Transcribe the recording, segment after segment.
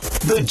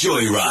The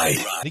Joyride.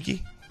 Nikkie,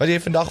 wat het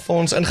jy vandag vir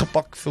ons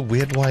ingepak vir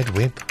Weird Wide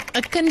Web?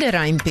 'n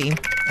kinderrympie.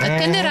 'n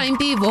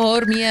kinderrympie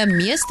waarmee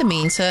meeste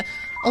mense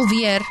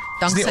alweer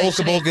Dis nie danksy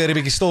olkebolke hier 'n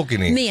bietjie stokkie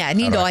nie. Nee,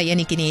 nie daai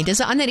enetjie nie. Dis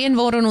 'n ander een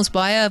waaraan ons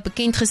baie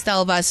bekend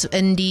gestel was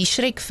in die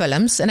Shrek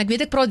films. En ek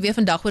weet ek praat weer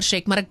vandag oor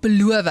Shrek, maar ek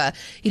beloof,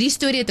 hierdie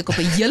storie het ek op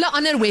 'n hele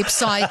ander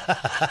website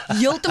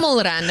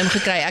heeltemal random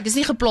gekry. Ek is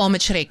nie gepla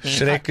met Shrek nie.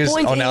 Shrek is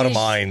Point on our is,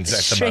 minds at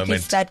the Shrek moment.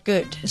 is that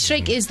good.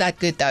 Shrek is that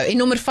good though. En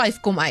nommer 5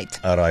 kom uit.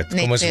 Alright,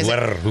 Net kom ons sê-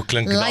 hoor hoe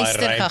klink daai Luister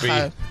rympie.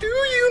 gou-gou. Do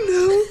you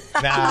know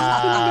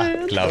Nah,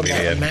 glo nie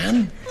een.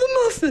 Man?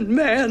 the Muffin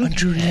Man?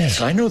 Yes,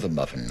 I know the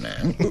Muffin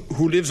Man.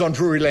 Who lives on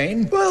Drury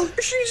Lane? Well,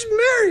 she's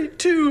married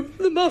to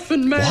the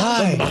Muffin Man.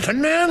 Why? Muffin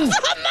Man?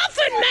 The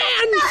Muffin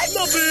Man!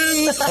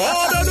 Muffins!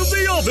 Hot out of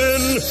the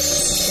oven!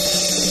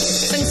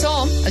 Sing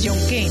saam as jy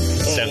hom ken.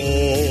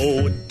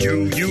 Oh,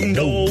 do you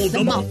know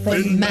the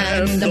Muffin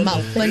Man, the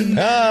Muffin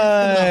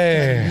Man.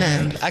 Hey.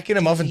 Man. Ek ken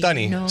 'n muffin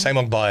tannie. No. Sy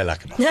maak baie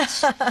lekker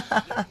muffins.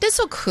 Dis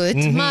ook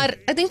goed, maar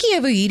ek dink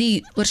jy wou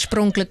hierdie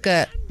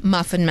oorspronklike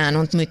Muffin Man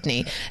ontmoet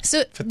nie.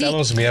 So Vertel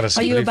ons meer Are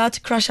you asseblief. about to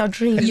crush our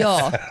dreams?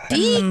 Ja,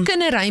 die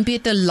kinderrympie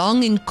het 'n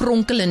lang en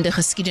kronkelende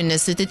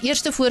geskiedenis. Dit het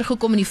eers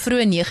voorgekom in die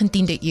vroeë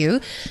 19de eeu.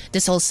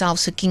 Dis al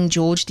selfs vir King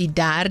George die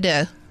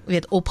 3de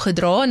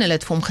opgedra en hulle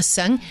het vir hom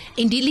gesing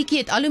en die liedjie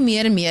het al hoe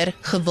meer en meer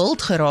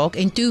gewild geraak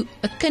en toe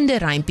 'n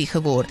kinderrympie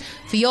geword.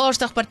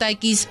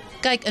 Verjaarsdagpartytjies,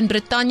 kyk in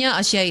Brittanje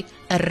as jy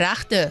 'n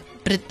regte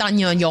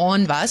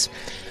Britanniaan was,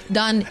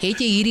 dan het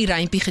jy hierdie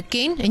rympie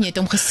geken en jy het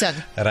hom gesing.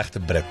 'n Regte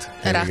Brit.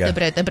 'n Regte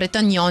Brit, 'n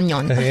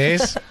Britanniaan.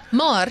 Yes.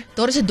 Maar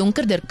daar is 'n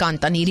donkerder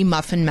kant aan hierdie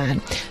Muffin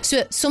Man.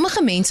 So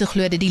sommige mense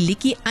glo dat die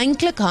liedjie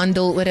eintlik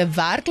handel oor 'n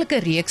werklike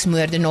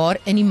reeksmoordenaar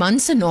en die man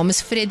se naam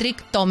is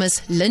Frederick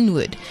Thomas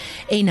Linwood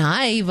en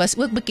hy was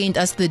ook bekend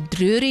as the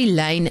Drury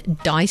Lane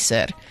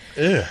Dicer.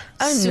 Oh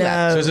So,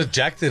 no. Soos 'n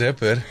Jack the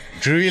Ripper,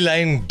 Drury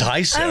Lane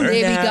Dicer. Oh, There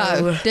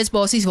we No. go. Dis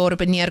basies waarop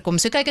dit neerkom.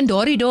 So kyk, in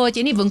daardie dae het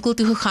jy nie winkel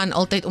toe gegaan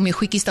altyd om jou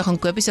goedjies te gaan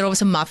koop. So daar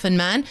was 'n Muffin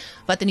Man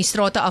wat in die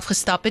strate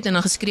afgestap het en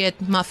dan geskree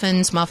het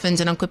muffins, muffins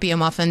en dan koop jy jou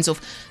muffins of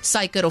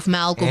suiker of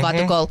melk of wat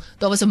ook al.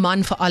 Daar was 'n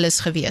man vir alles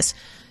gewees.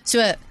 So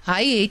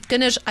hy het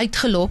kinders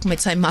uitgelok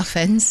met sy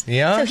muffins.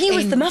 Ja. So he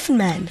was En- the Muffin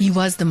Man. He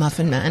was the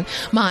Muffin Man.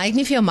 Maar hy het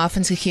nie vir jou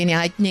muffins gegee nie.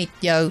 Hy het net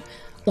jou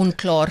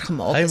onklaar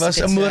gemaak. Hy as was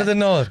ek dit 'n so-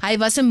 moordenaar. Hy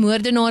was 'n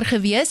moordenaar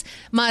gewees,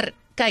 maar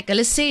kyk,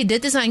 hulle sê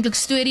dit is eintlik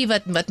storie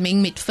wat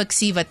meng met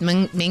fiksie, wat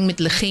meng met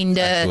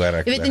legende. Ek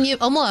hoor. Jy weet, en jy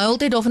almal hou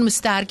altyd daarvan om 'n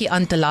stertjie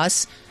aan te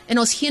las en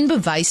ons geen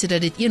bewyse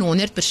dat dit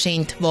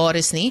 100% waar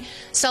is nie.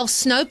 Selfs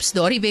Snopes,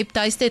 daardie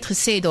webtuiste het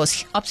gesê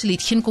daar's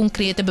absoluut geen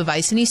konkrete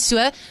bewyse nie. So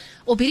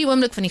op hierdie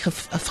oomblik van die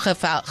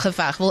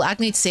geveg wil ek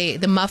net sê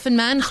the Muffin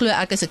Man glo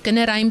ek is 'n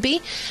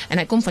kinderrympie en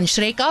hy kom van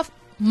Shrek af,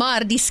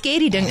 maar die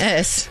scary ding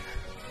is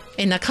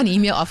en ek gaan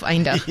hiermee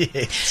afeindig.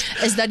 Yes.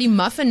 Is dat die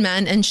Muffin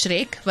Man in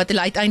Shrek wat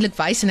hulle uiteindelik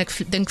wys en ek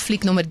dink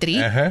fliek nommer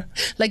 3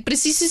 lyk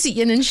presies soos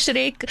die een in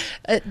Shrek.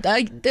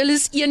 Hulle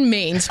is een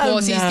mens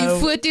basies. no. Die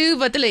foto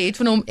wat hulle het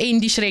van hom en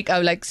die Shrek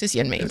ou lyk soos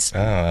een mens.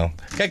 Well.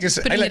 Kyk, is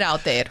Put it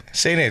out there.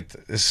 sê net,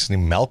 is die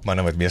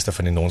melkmanne wat meeste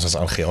van die nonsens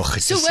aangee.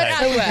 So hoor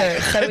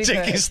ouwe.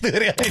 Check die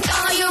storie uit.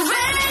 Are you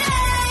ready?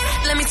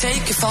 Let me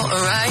take you for a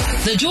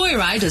ride. The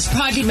Joyride is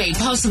proudly made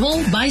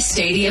possible by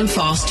Stadium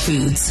Fast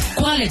Foods.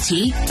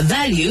 Quality,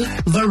 value,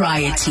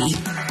 variety.